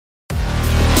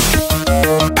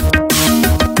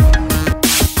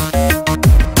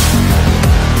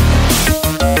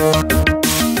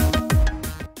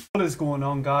going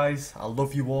on, guys? I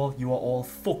love you all. You are all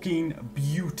fucking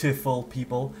beautiful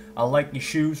people. I like your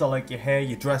shoes, I like your hair,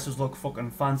 your dresses look fucking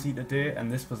fancy today,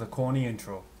 and this was a corny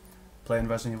intro. Playing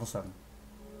Resident Evil 7.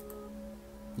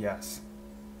 Yes.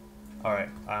 Alright,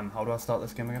 how do I start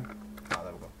this game again? Ah,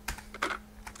 there we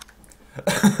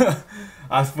go.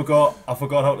 I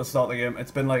forgot how to start the game. It's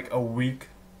been like a week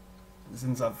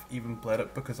since I've even played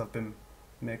it because I've been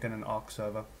making an ARC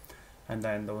server. And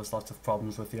then there was lots of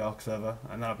problems with the ARC server,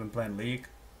 and then I've been playing League.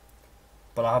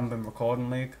 But I haven't been recording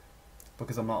League,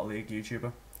 because I'm not a League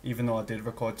YouTuber, even though I did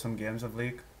record some games of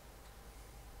League.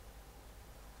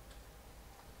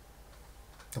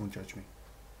 Don't judge me.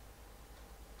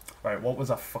 Right, what was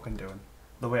I fucking doing?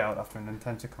 The way out after an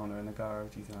intense encounter in the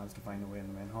garage, Ethan has to find a way in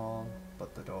the main hall,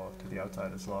 but the door to the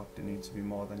outside is locked. It needs to be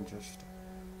more than just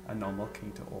a normal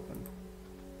key to open.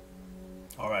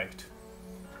 Alright.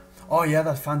 Oh yeah,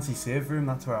 that fancy save room,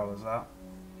 that's where I was at.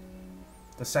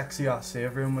 The sexy ass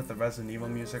save room with the Resident Evil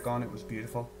music on, it was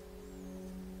beautiful.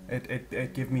 It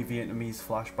gave me Vietnamese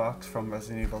flashbacks from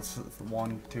Resident Evil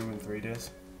 1, 2 and 3 days.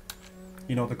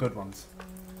 You know, the good ones.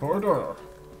 Whoa,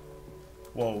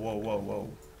 whoa, whoa, whoa.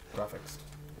 Graphics.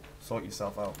 Sort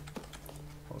yourself out.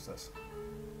 What's this?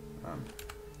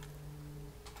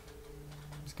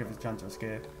 Just give it a chance to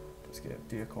escape. Escape.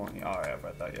 Dear Corny. Alright, I've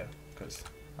read that, yeah. Because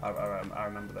I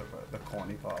remember the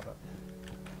corny part of it.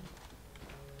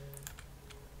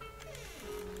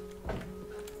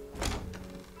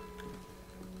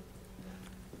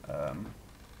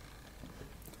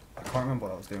 I can't remember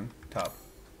what I was doing. Tab.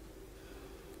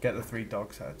 Get the 3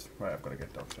 dog's heads. Right, I've got to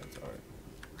get dog's heads. Alright.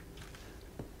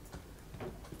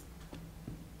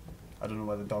 I don't know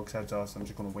where the dog's heads are, so I'm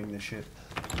just going to wing this shit.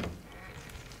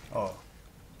 Oh.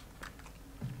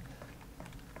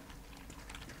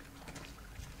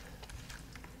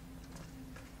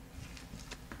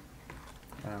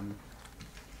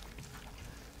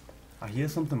 I hear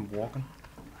something walking.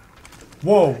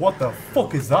 Whoa, what the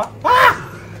fuck is that?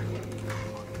 Ah!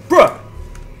 Bruh!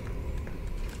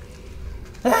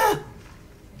 Ah!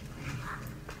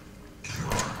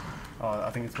 Oh,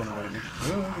 I think it's gonna rate me.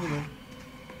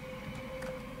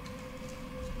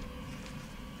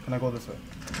 Can I go this way?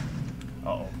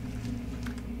 Uh-oh.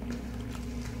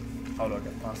 How do I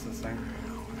get past this thing?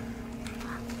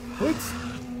 What?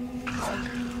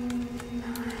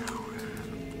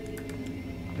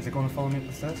 Is it going to follow me up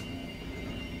the stairs?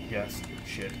 Yes.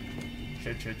 Shit.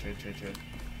 Shit. Shit.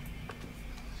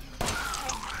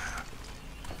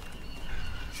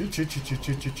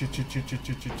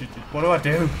 What do I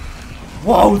do?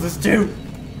 Whoa, there's 2!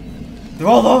 They're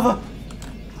all over!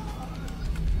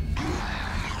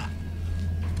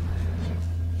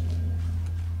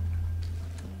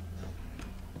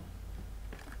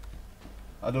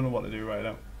 I don't know what to do right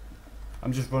now.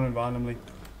 I'm just running randomly.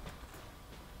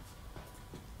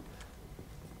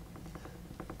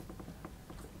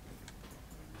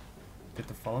 Did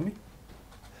they follow me?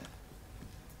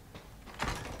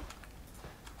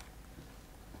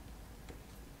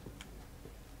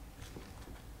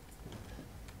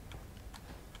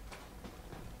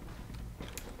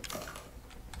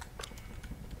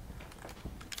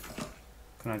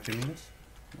 Can I jimmy this?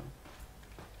 No.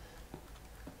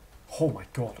 Oh my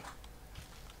god.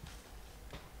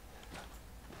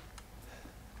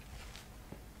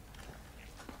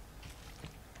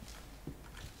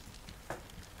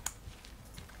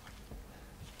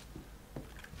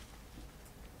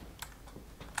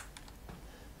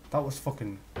 That was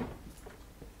fucking...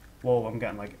 Whoa, I'm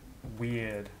getting like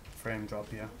weird frame drop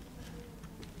here.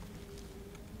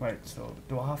 Right, so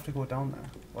do I have to go down there?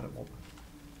 What?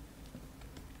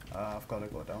 I've got to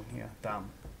go down here. Damn.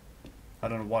 I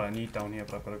don't know what I need down here,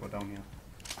 but I've got to go down here.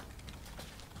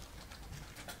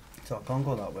 So I can't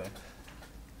go that way.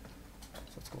 So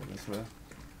let's go this way.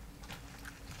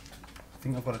 I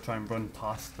think I've got to try and run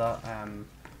past that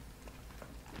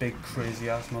big crazy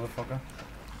ass motherfucker.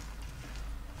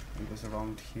 He goes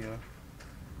around here.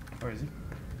 Where is he?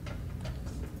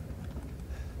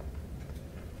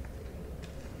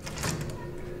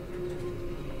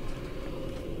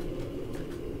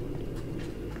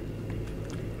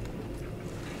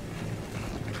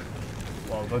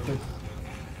 Wow, that did.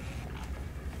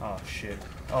 Oh shit.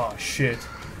 Oh shit.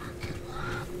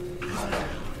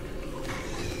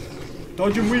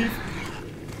 Dodge and weave!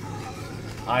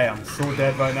 I am so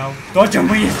dead right now. Dodge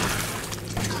and weave!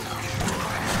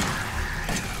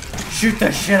 Shoot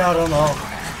the shit out of them all.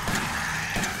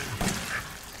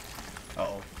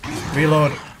 Uh-oh.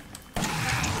 Reload.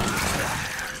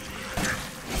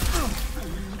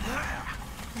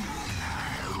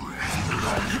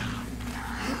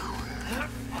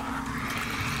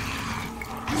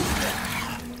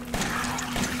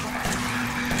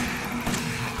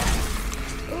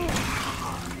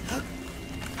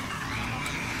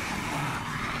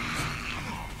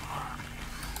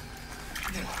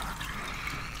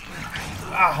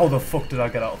 How the fuck did I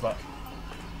get out of that?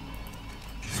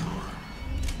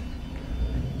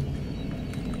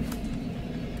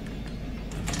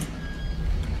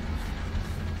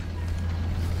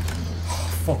 Oh,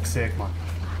 fuck's sake, man.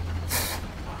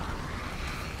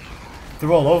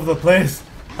 They're all over the place.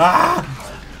 Ah!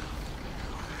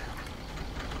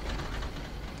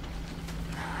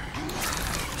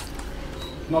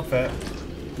 Not fair.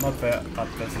 Not fair. That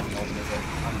this isn't open, is it?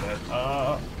 I'm dead.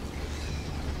 Ah!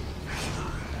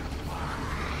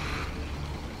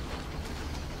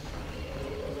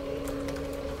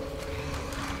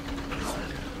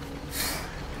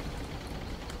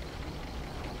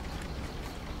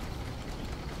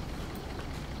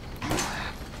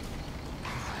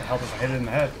 The hell does I hit it in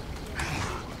the head?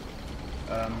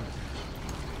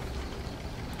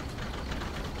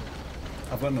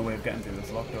 I've got no way of getting through this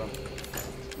lockdown.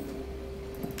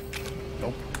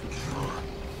 Nope.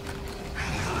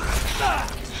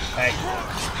 Hey.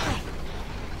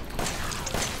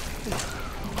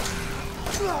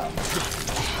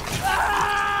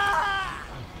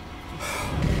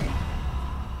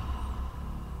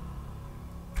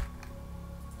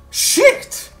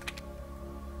 Shit!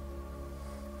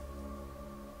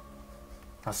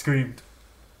 I screamed.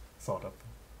 Sort of.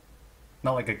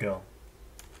 Not like a girl.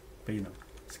 But you know,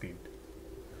 screamed.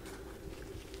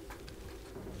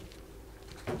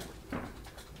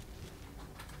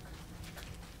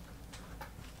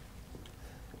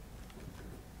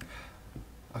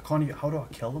 I can't even, how do I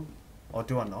kill them? Or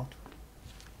do I not?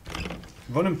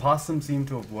 Running past them seemed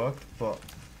to have worked, but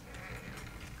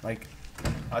like,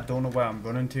 I don't know where I'm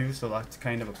running to, so that's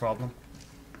kind of a problem.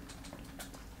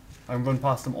 I can run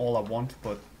past them all I want,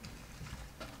 but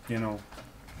you know.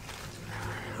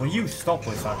 Will you stop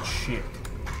with that shit?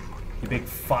 You big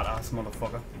fat ass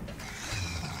motherfucker.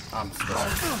 I'm stuck.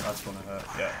 That's gonna hurt,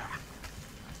 yeah.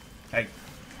 Hey.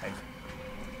 Hey.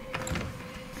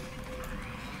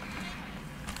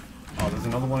 Oh, there's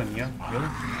another one in here? Really?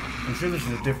 I'm sure this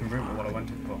is a different route than what I went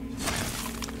to before.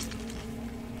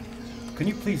 Can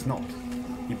you please not?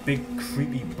 You big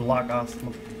creepy black ass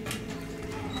mother...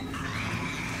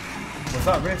 Was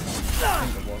that racist? I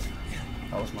think it was.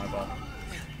 That was my bad.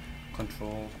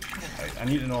 Control. Right, I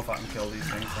need to know if I can kill these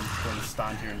things. I'm just going to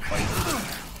stand here and fight them.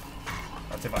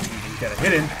 That's if I can even get a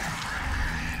hit in.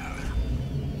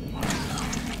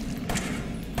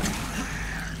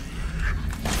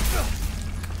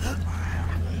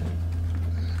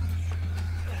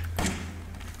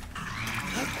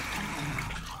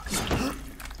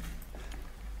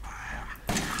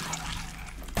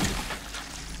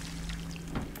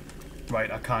 Right,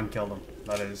 I can't kill them.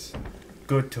 That is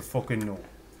good to fucking know.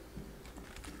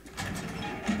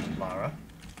 Lara,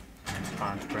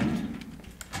 handprint,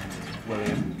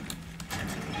 William,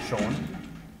 Sean,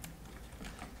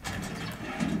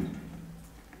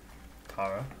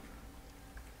 Tara.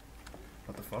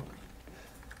 What the fuck?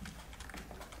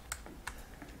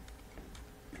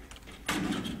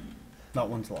 That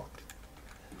one's locked.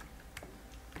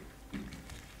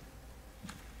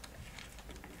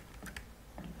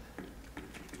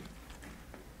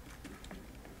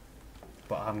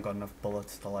 But I haven't got enough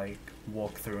bullets to like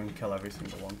walk through and kill every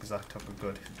single one because that took a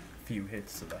good few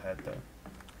hits to the head there.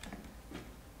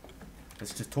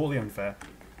 It's just totally unfair.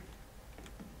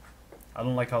 I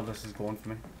don't like how this is going for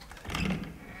me.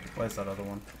 Where's that other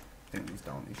one? I think he's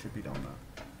down. He should be down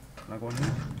there. Can I go in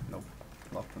here? Nope.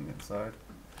 Locked on the inside.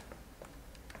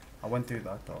 I went through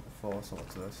that door before, so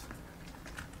what's this?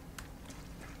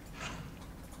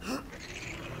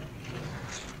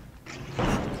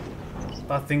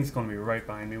 That thing's gonna be right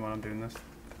behind me when I'm doing this.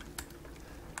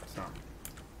 It's not.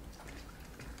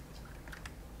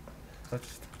 Is that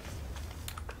just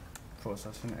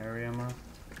processing area, man?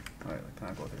 Alright, can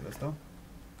I go through this door?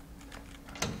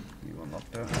 You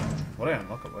unlocked it. What did I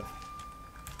unlock it with?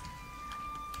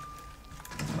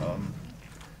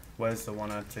 Where's the one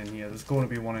that's in here? There's going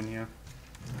to be one in here.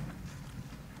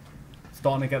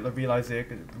 Starting to get the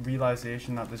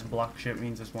realization that this black shit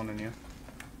means there's one in here.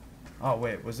 Oh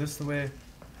wait, was this the way?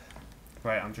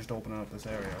 Right, I'm just opening up this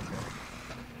area, okay.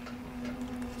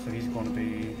 So he's going to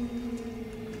be...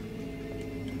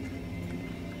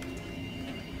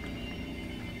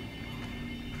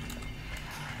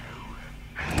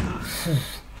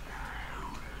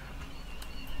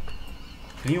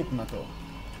 Can he open that door?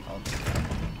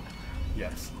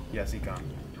 Yes, yes he can.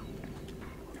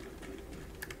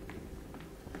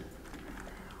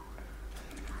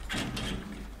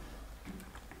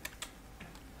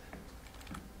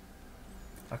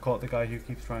 I caught the guy who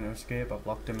keeps trying to escape. I've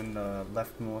locked him in the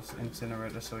leftmost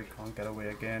incinerator so he can't get away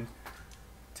again.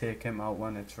 Take him out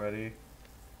when it's ready.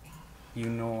 You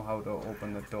know how to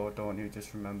open the door, don't you?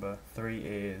 Just remember 3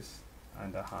 A's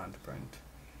and a handprint.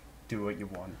 Do what you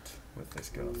want with this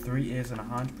girl. 3 A's and a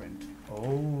handprint.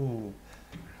 Oh.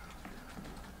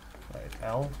 Right,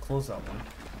 L, close that one.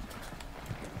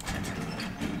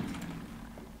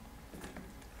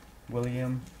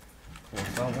 William,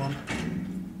 close that one.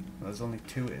 There's only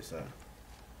 2 A's there.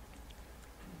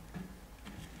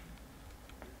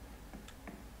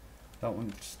 That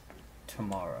one's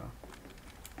Tamara.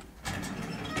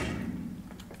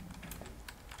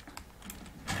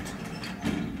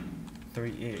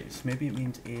 Three A's. Maybe it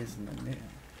means A's in the name.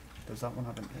 Does that one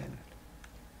have an A in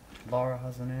it? Laura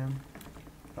has a name.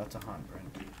 That's a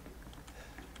handprint.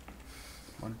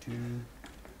 1, 2.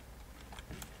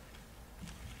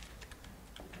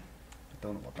 I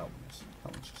don't know what that one is.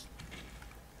 That one's just.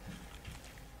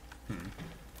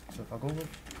 So if I go with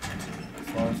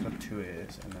Laura's got 2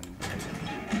 A's and then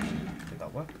did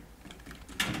that work?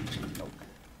 Nope.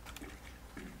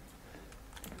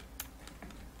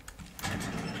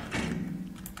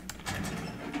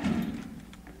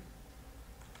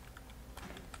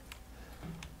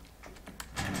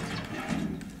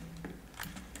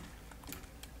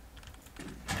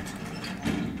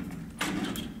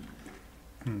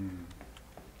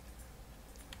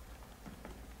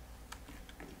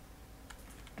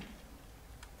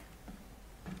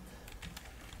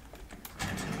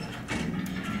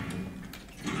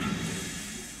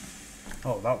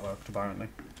 Oh, that worked apparently.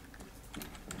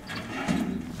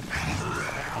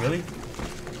 Really?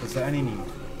 Is there any need?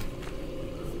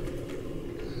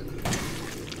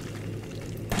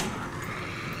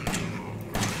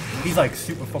 He's like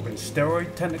super fucking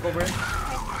steroid tentacle brain.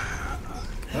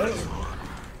 Oh.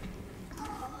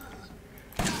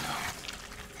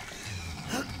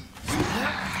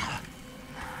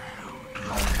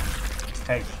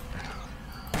 Hey.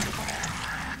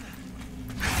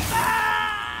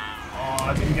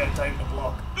 I didn't get time to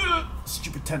block.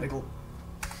 Stupid tentacle.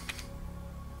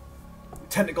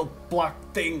 Tentacle block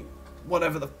thing.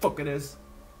 Whatever the fuck it is.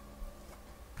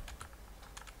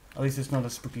 At least it's not a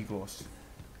spooky ghost.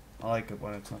 I like it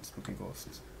when it's not spooky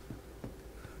ghosts.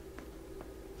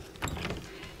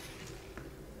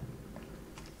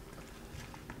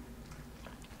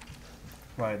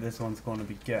 Right, this one's going to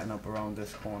be getting up around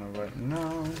this corner right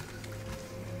now.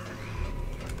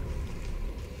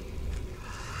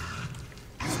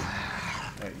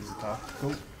 Right, easy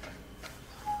tactical.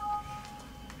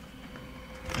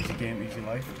 Easy game, easy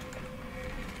life.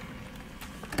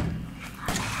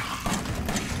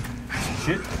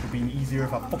 Shit, it would be easier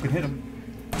if I fucking hit him.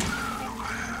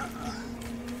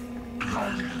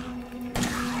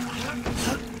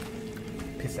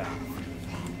 Piss out.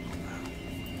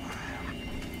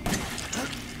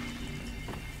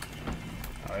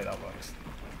 Alright, that works.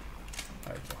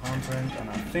 Alright, so handprint, and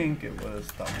I think it was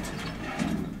that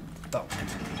one. That one.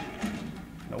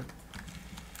 Nope.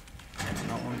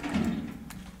 That one.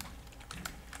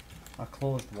 I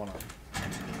closed one of them.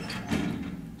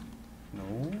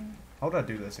 No? How did I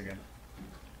do this again?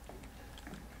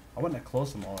 I went to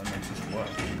close them all and it just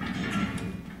worked.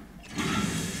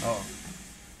 Oh.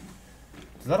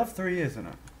 Does that have 3 ears in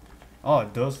it? Oh,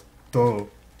 it does. Duh.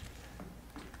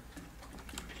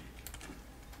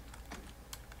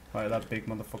 Right, that big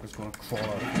motherfucker's gonna crawl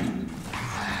out of here.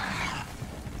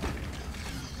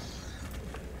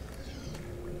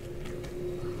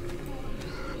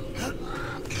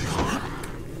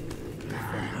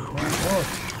 Oh,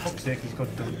 fuck's sake, he's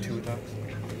got done 2 attacks.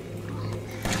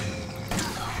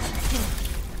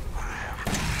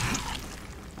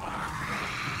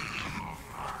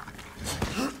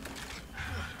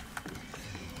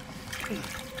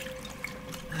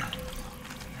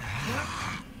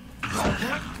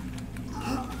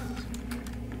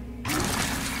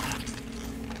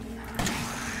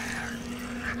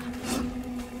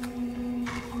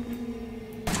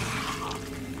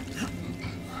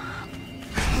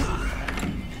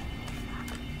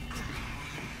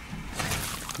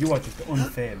 You are just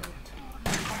unfair, mate.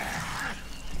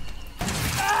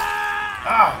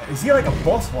 Ah! Is he like a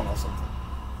boss one or something?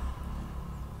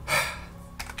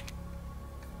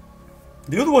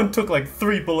 The other one took like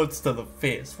 3 bullets to the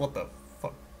face. What the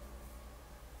fuck?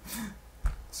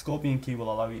 Scorpion key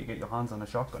will allow you to get your hands on a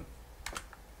shotgun.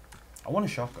 I want a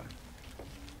shotgun.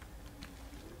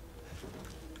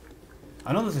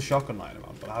 I know there's a shotgun lying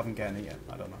around, but I haven't gotten it yet.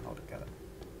 I don't know how to get it.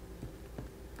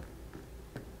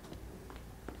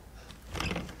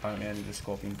 Apparently I need a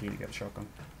scorpion key to get a shotgun.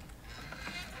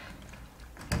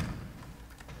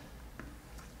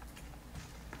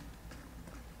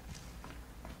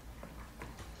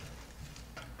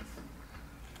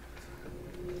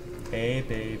 Hey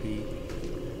baby.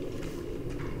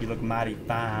 You look mighty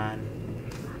fine.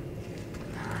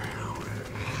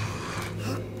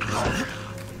 Oh,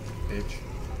 bitch.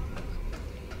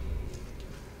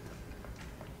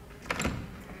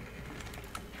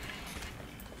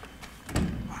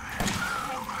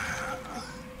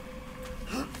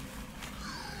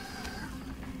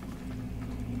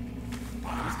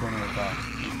 He's going to attack.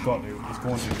 He's got to. He's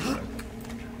going to attack.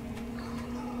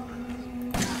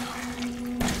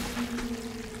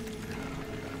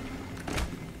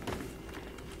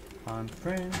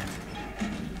 Handprint.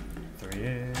 There he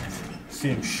is.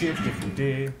 Same shit, different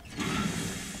day.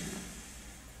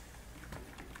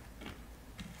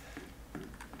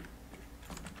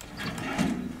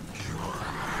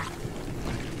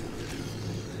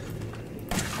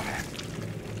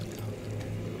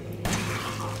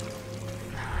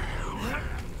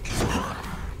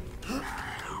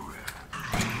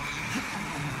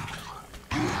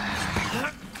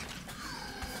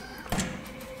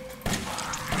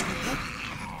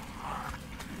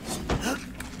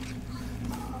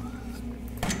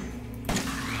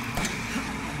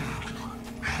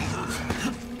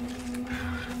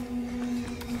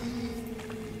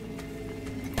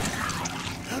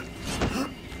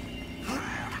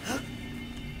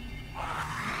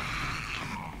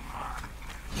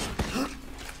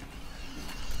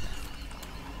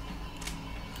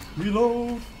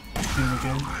 Reload! See him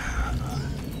again.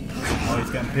 Oh,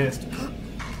 he's getting pissed.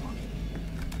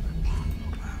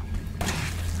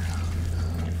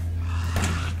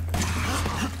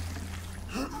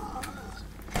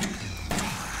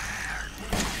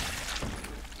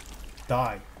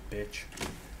 Die, bitch.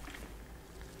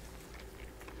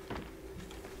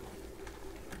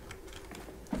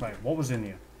 Right, what was in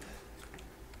here?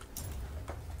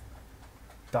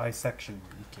 Dissection,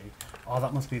 okay. Oh,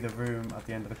 that must be the room at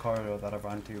the end of the corridor that I've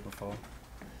ran to before.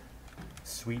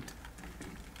 Sweet.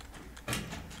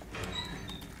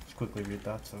 Just quickly read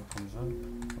that so it comes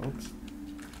up. Oops.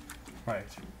 Right.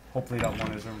 Hopefully that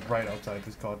one is right outside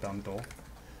this goddamn door.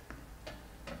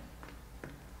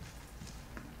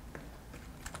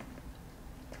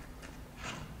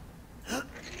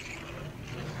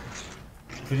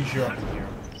 Pretty sure I can hear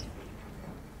him.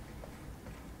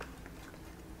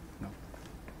 No.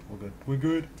 We're good. We're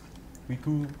good. We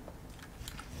cool.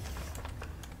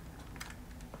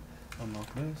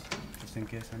 Unlock this, just in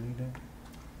case I need it.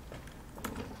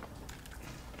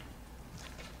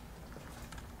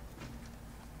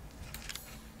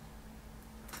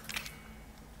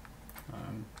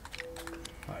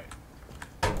 Alright.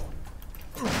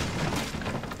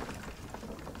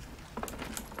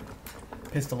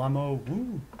 Pistol ammo,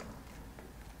 woo!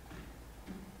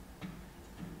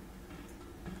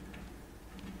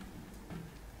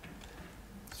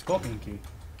 Scorpion key.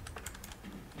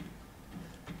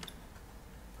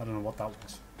 I don't know what that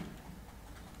was.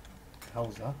 What the hell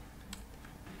is that?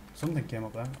 Something came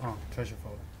up there. Oh, treasure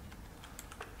folder.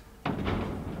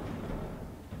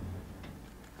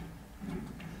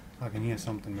 I can hear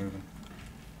something moving.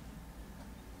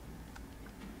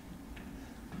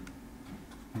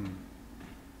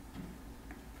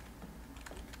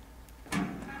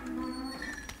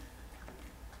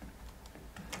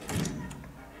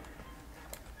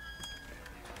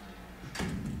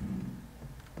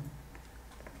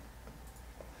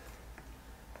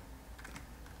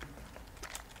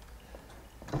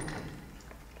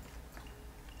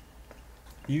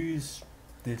 Use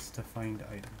this to find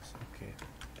items. Okay.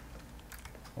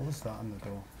 What was that on the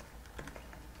door?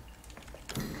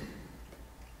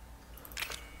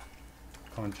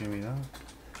 Can't Jimmy that.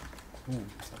 Ooh,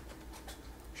 what's that?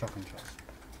 Shotgun shells.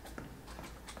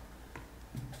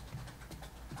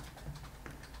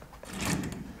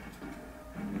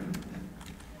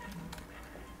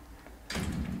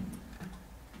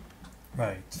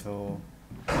 Right, so...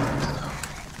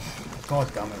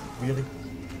 God damn it, really?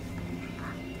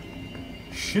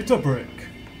 Shit a brick!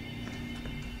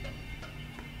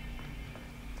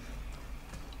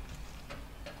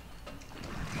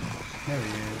 There he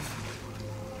is.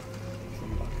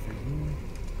 Come back through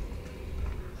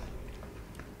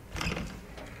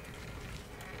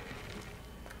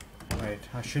here. Right,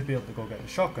 I should be able to go get the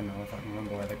shotgun now if I can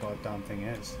remember where the goddamn thing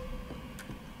is.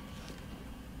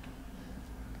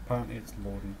 Apparently it's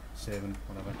loading, saving,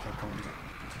 whatever, checkpoint.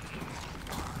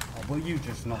 Oh, but you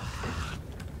just not.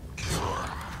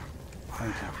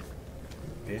 Thank you,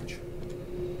 bitch.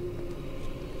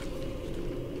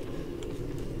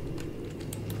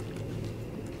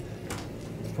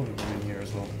 There's probably one in here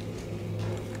as well.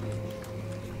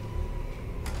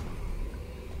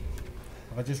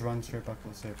 Have I just run straight back to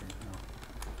the save room? No.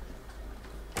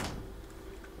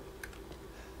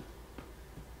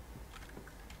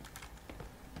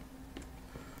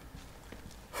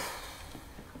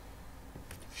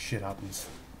 shit happens.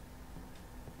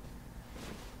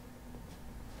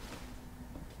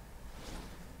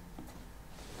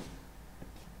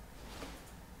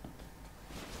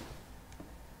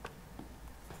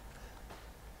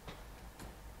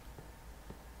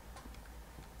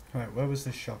 Right, where was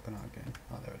this shotgun at again?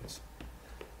 Oh, there it is.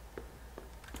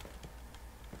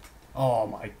 Oh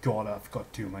my god, I've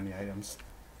got too many items.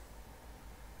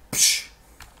 Psh.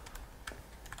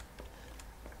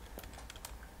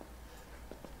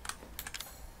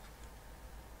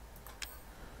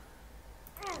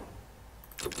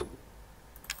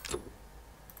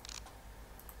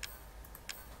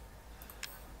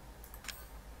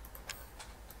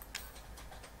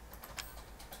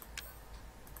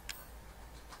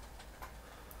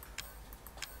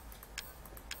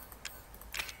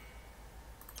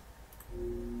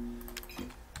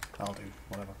 I'll do,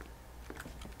 whatever.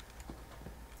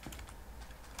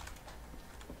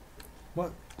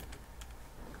 What?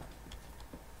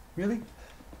 Really?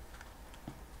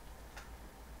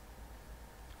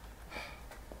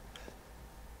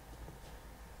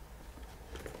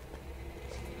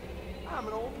 I'm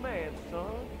an old man,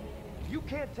 son. You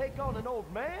can't take on an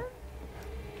old man?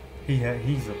 He's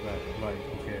up there, right,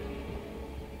 okay.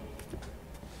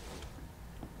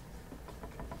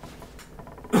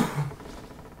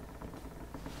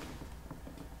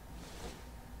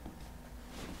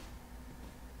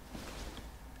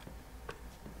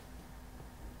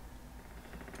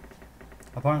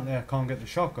 Apparently I can't get the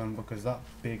shotgun because that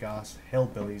big ass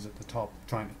hillbilly's at the top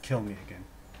trying to kill me again.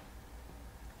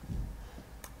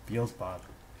 Feels bad.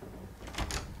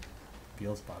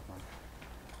 Feels bad, man.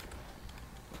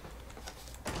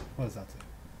 What does that say?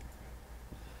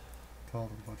 Call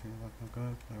them watching the back, not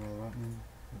good. They're all rotten.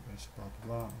 Blah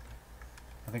blah blah. Okay.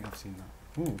 I think I've seen that.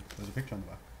 Ooh, there's a picture on the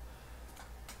back.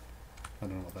 I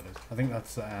don't know what that is. I think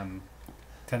that's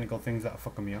technical things that are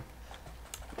fucking me up.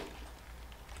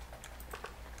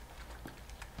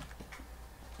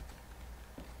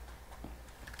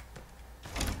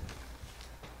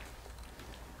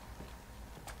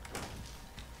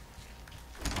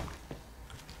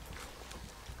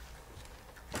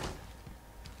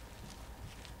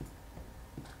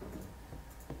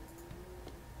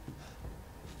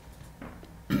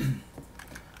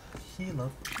 Heal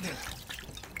up.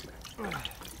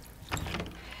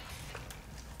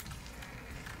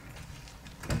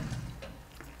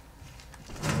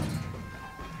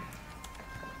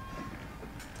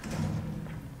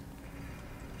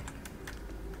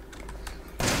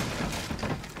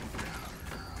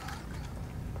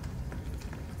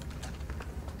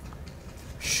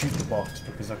 Shoot the box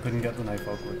because I couldn't get the knife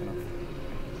out quick enough.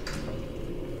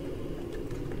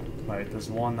 Right, there's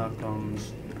one that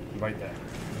comes right there.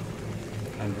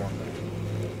 And one there.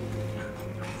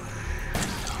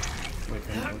 Wait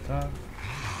for him to attack.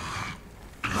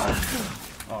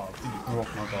 Oh, you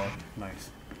broke my guard. Nice.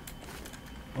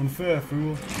 Unfair,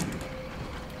 fool.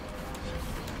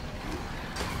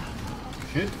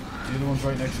 Shit. The other one's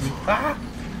right next to me. Ah!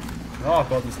 Oh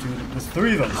god, there's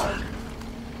three of them.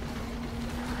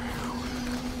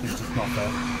 It's just not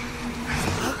fair.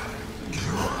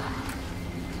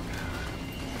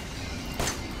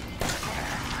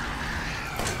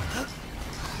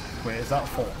 Wait, is that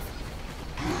four?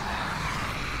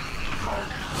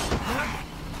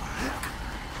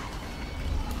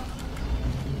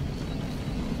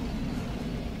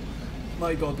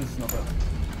 My god, this is not bad.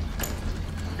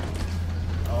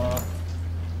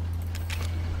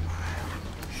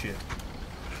 Shit.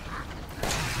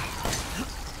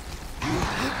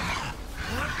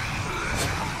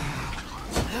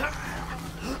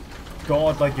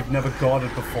 God, like you've never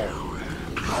guarded before.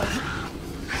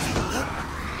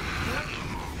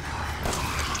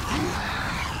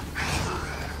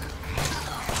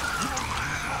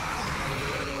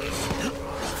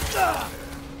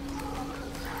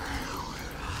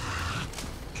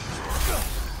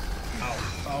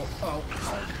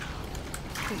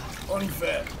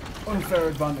 Unfair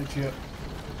advantage here.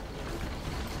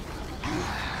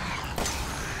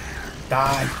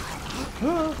 Die.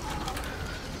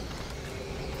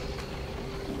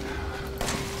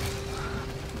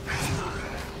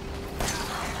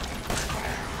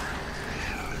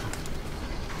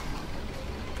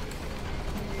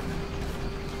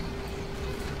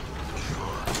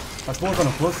 I suppose on a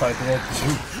plus side they're all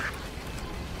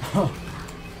blue.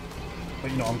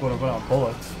 But you know, I'm gonna run out of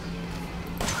bullets.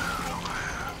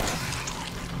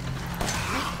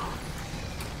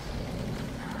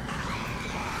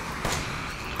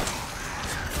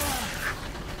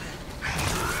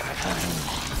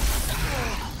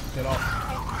 Get off.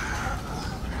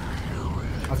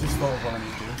 I've just thought of what I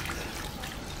need to do.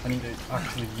 I need to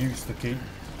actually use the key.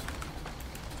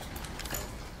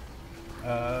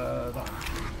 That one.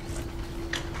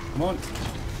 Come on.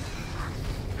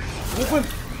 Open!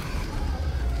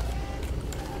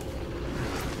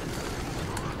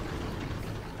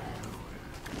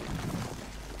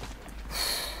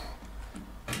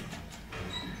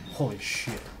 Holy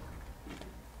shit.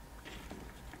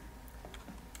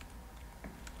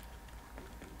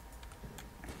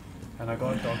 And I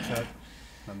got a dog set.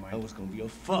 Never mind. I was gonna be your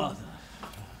father.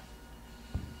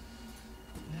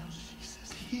 Now she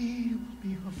says he will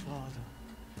be her father.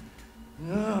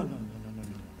 No.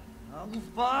 I will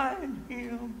find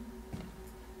him,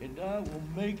 and I will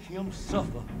make him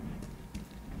suffer.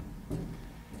 And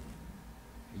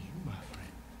you, my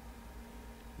friend,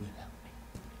 will help me.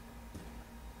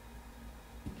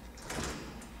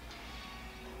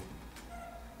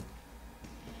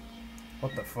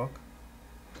 What the fuck?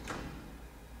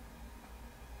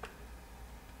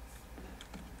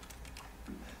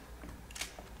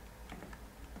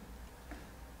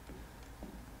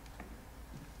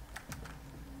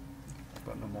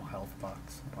 Got no more health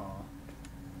packs. Oh,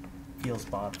 feels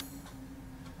bad.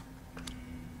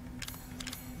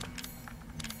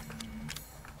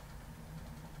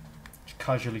 Just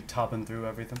casually tabbing through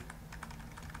everything.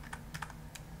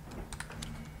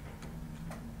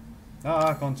 Ah,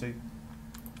 I can't see.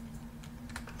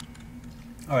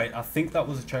 Alright, I think that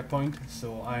was a checkpoint,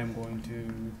 so I am going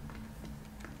to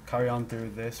carry on through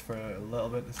this for a little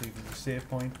bit to see if it's a save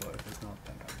point, but if it's not,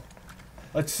 then I will.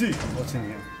 Let's see what's in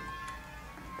here.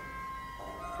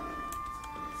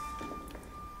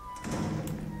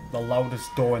 The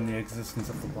loudest door in the existence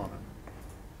of the planet.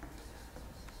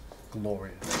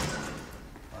 Glorious.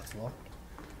 That's locked.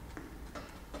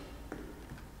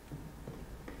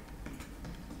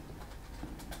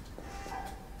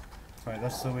 Right,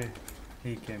 that's the way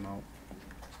he came out.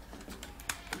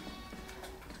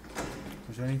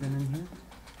 Was there anything in here?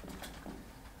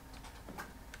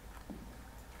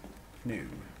 No.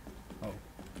 Oh.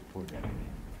 Poor daddy.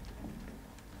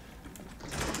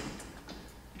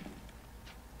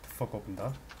 Fuck opened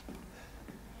that?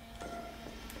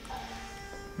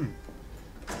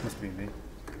 Must be me.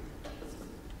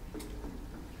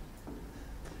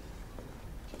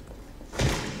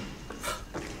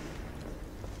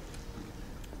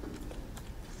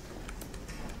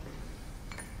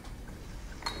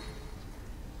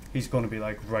 He's gonna be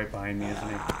like right behind me, isn't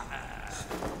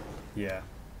he? Yeah.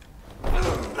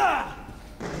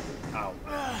 Ow.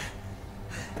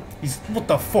 He's. What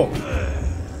the fuck?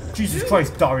 Jesus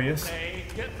Christ, Darius.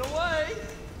 Ain't getting away.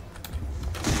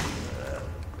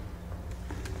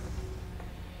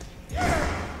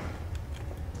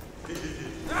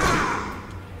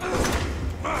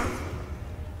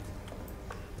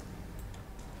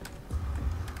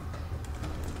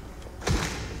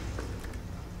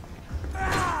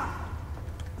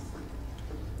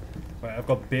 Right, I've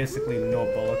got basically no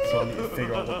bullets, so I need to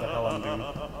figure out what the hell I'm doing.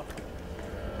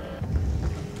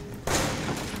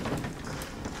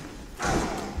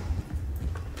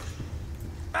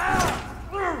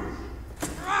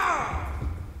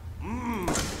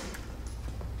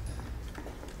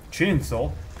 Chainsaw?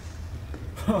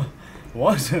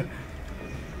 What?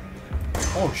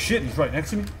 Oh shit, he's right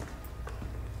next to me.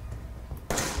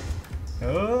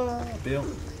 Oh, Bill.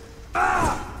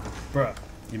 Bruh,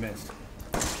 you missed.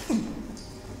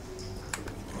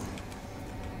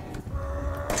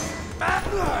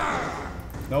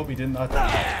 Nope, he didn't.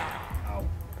 Ow.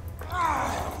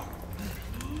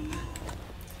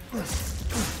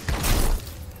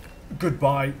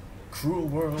 Goodbye, cruel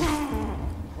world.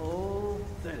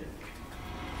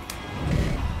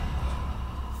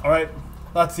 Alright,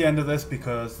 that's the end of this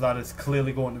because that is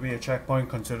clearly going to be a checkpoint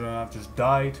considering I've just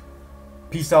died.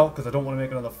 Peace out because I don't want to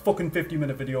make another fucking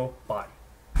 50-minute video. Bye.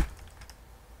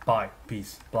 Bye.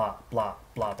 Peace. Blah, blah,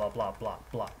 blah, blah, blah, blah,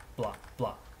 blah, blah,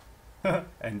 blah.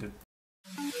 Ended.